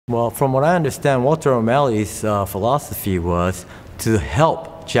Well, from what I understand, Walter O'Malley's philosophy was to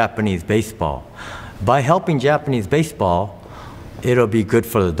help Japanese baseball. By helping Japanese baseball, it'll be good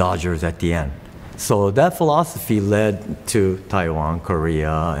for the Dodgers at the end. So that philosophy led to Taiwan,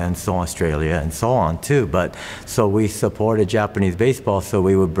 Korea, and so Australia, and so on too. But so we supported Japanese baseball, so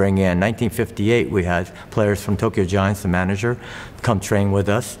we would bring in, 1958, we had players from Tokyo Giants, the manager, come train with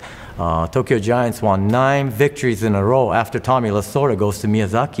us. Tokyo Giants won 9 victories in a row after Tommy Lasorda goes to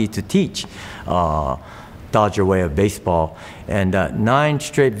Miyazaki to teach Dodger way of baseball. And 9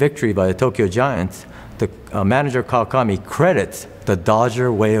 straight victories by the Tokyo Giants, the manager Kawakami credits the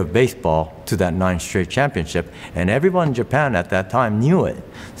Dodger way of baseball to that 9 straight championship. And everyone in Japan at that time knew it.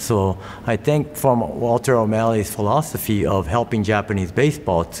 So I think from Walter O'Malley's philosophy of helping Japanese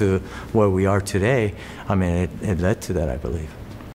baseball to where we are today, I mean, it led to that, I believe.